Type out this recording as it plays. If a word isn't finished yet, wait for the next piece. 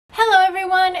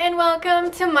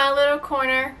welcome to my little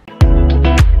corner.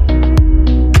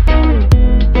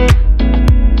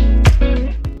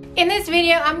 In this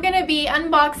video, I'm gonna be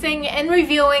unboxing and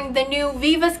reviewing the new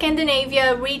VIVA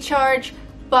Scandinavia Recharge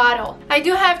bottle. I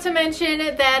do have to mention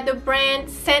that the brand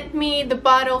sent me the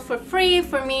bottle for free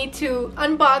for me to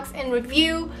unbox and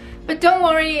review, but don't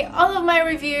worry, all of my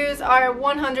reviews are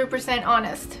 100%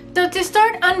 honest. So to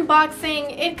start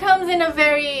unboxing, it comes in a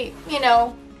very,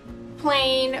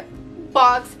 plain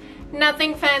box,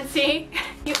 nothing fancy.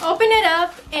 You open it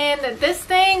up and this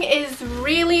thing is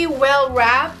really well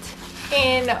wrapped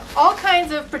in all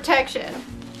kinds of protection.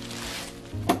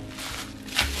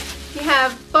 You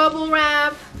have bubble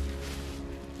wrap,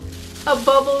 a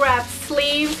bubble wrap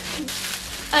sleeve,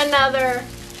 another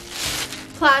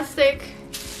plastic,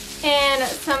 and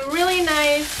some really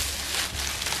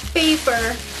nice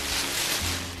paper.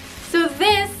 So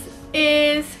this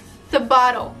is the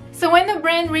bottle. So when the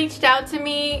brand reached out to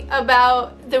me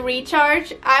about the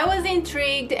Recharge, I was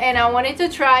intrigued and I wanted to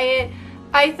try it.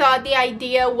 I thought the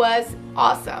idea was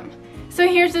awesome. So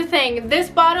here's the thing, this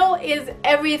bottle is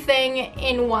everything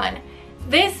in one.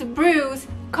 This brews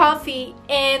coffee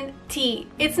and tea.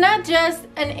 It's not just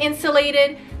an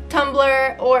insulated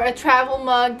tumbler or a travel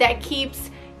mug that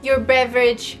keeps your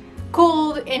beverage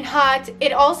cold and hot.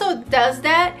 It also does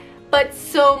that, but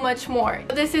so much more.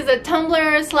 This is a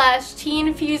tumbler slash tea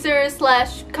infuser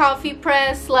slash coffee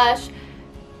press slash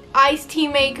iced tea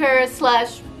maker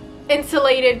slash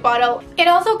insulated bottle. It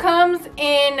also comes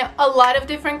in a lot of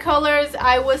different colors.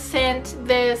 I was sent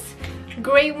this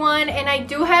gray one and I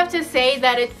do have to say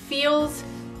that it feels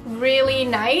really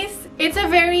nice. It's a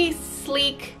very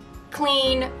sleek,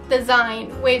 clean design,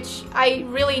 which I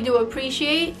really do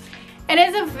appreciate. And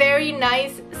it's a very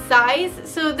nice size,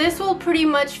 so this will pretty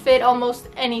much fit almost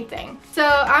anything. So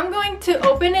I'm going to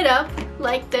open it up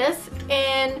like this,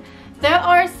 and there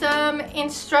are some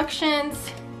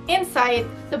instructions inside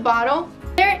the bottle.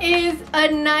 There is a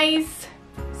nice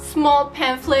small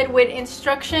pamphlet with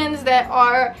instructions that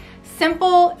are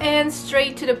simple and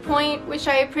straight to the point, which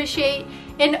I appreciate.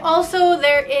 And also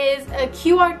there is a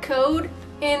QR code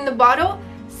in the bottle.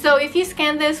 So if you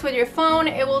scan this with your phone,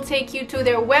 it will take you to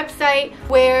their website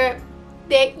where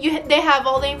they have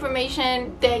all the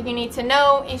information that you need to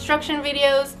know, instruction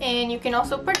videos, and you can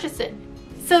also purchase it.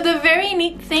 So the very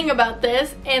neat thing about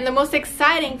this, and the most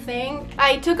exciting thing,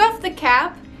 I took off the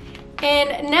cap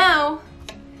and now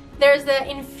there's the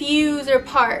infuser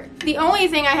part. The only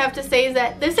thing I have to say is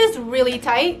that this is really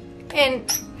tight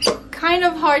and kind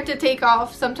of hard to take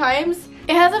off sometimes.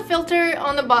 It has a filter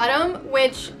on the bottom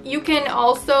which you can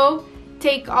also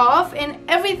take off, and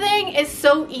everything is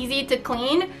so easy to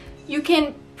clean. You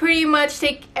can pretty much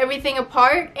take everything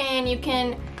apart and you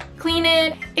can clean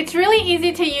it. It's really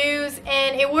easy to use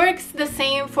and it works the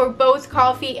same for both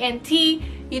coffee and tea.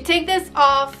 You take this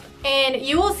off and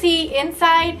you will see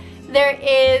inside there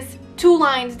is two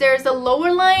lines. There's a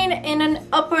lower line and an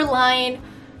upper line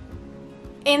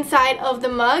inside of the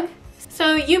mug.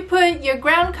 So you put your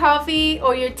ground coffee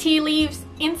or your tea leaves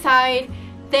inside,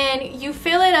 then you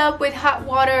fill it up with hot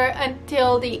water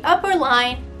until the upper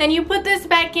line. Then you put this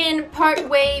back in part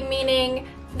way, meaning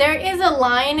there is a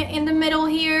line in the middle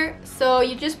here. So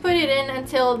you just put it in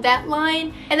until that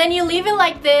line, and then you leave it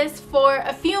like this for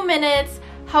a few minutes,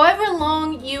 however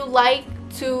long you like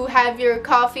to have your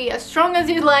coffee, as strong as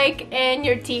you like, and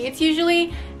your tea. It's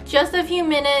usually just a few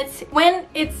minutes. When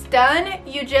it's done,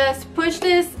 you just push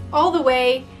this all the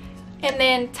way and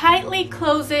then tightly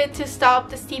close it to stop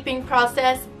the steeping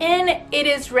process, and it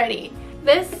is ready.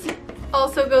 This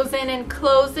also goes in and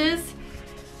closes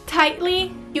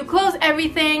tightly. You close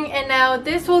everything, and now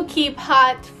this will keep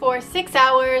hot for 6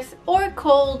 hours or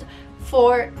cold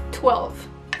for 12.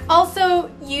 Also,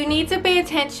 you need to pay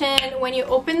attention when you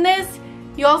open this.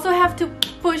 You also have to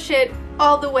push it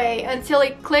all the way until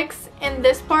it clicks and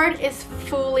this part is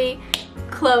fully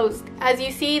closed. As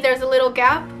you see, there's a little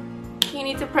gap. You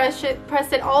need to press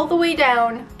it all the way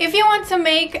down. If you want to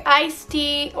make iced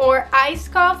tea or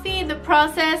iced coffee, the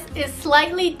process is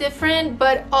slightly different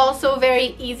but also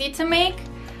very easy to make.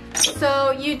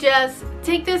 So you just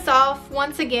take this off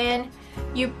once again.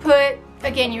 You put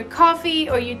again your coffee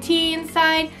or your tea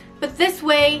inside, but this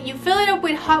way you fill it up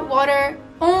with hot water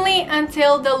only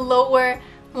until the lower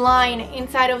line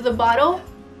inside of the bottle,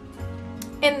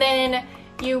 and then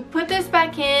you put this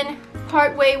back in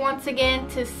part way once again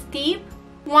to steep.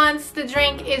 Once the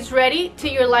drink is ready to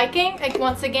your liking, like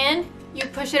once again you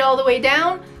push it all the way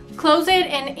down, close it,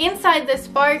 and inside this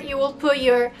part you will put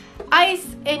your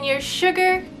ice and your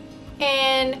sugar,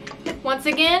 and once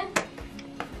again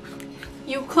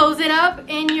you close it up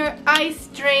and your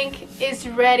iced drink is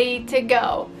ready to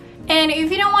go. And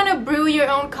if you don't want to brew your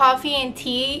own coffee and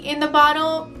tea in the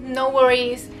bottle, no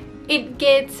worries, it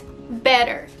gets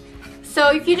better.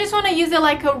 So if you just want to use it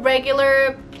like a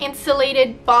regular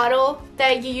insulated bottle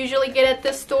that you usually get at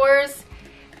the stores,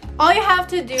 all you have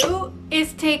to do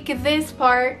is take this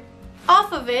part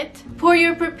off of it, pour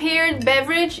your prepared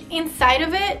beverage inside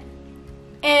of it,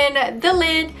 and the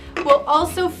lid will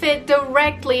also fit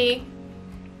directly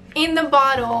in the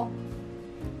bottle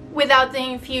without the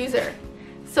infuser.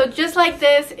 So just like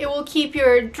this, it will keep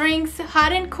your drinks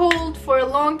hot and cold for a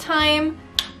long time.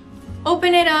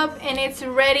 Open it up and it's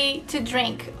ready to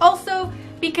drink. Also,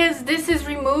 because this is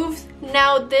removed,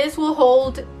 now this will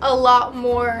hold a lot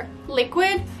more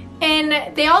liquid.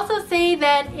 And they also say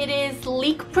that it is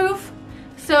leak proof.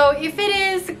 So if it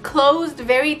is closed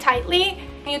very tightly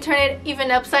and you turn it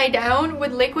even upside down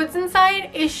with liquids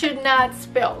inside, it should not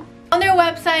spill. On their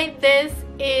website, this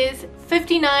is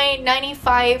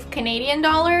 $59.95 Canadian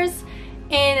dollars,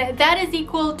 and that is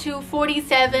equal to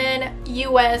 47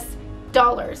 US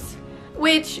dollars,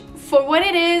 which for what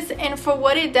it is and for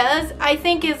what it does, I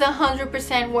think is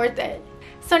 100% worth it.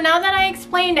 So now that I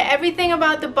explained everything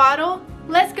about the bottle,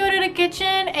 let's go to the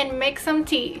kitchen and make some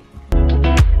tea.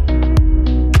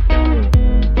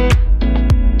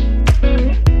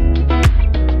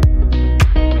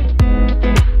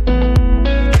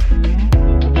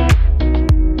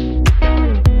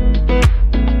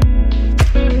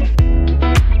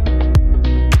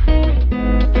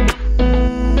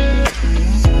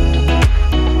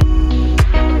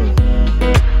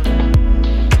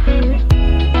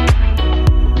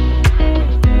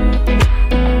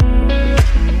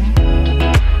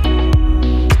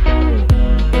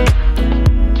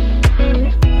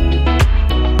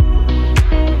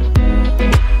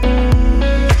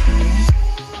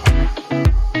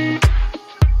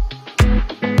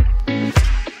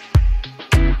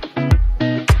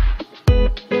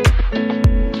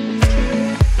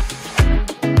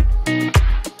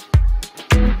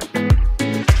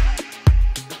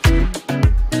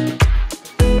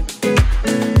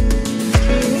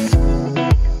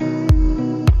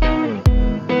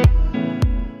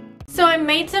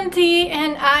 Made some tea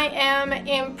and I am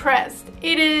impressed.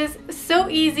 It is so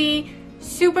easy,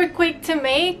 super quick to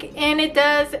make, and it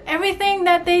does everything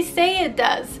that they say it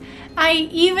does. I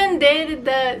even did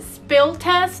the spill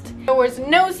test. There was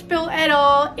no spill at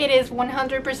all. It is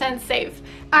 100% safe.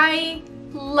 I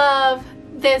love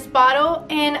this bottle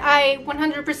and I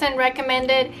 100% recommend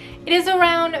it. It is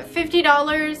around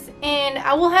 $50 and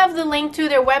I will have the link to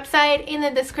their website in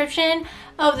the description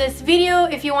of this video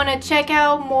if you want to check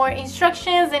out more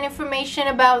instructions and information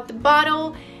about the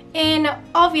bottle, and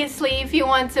obviously if you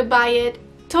want to buy it,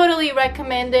 totally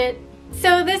recommend it.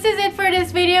 So this is it for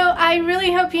this video. I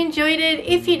really hope you enjoyed it.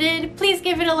 If you did, please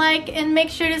give it a like and make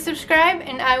sure to subscribe,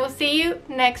 and I will see you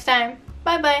next time.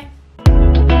 Bye bye.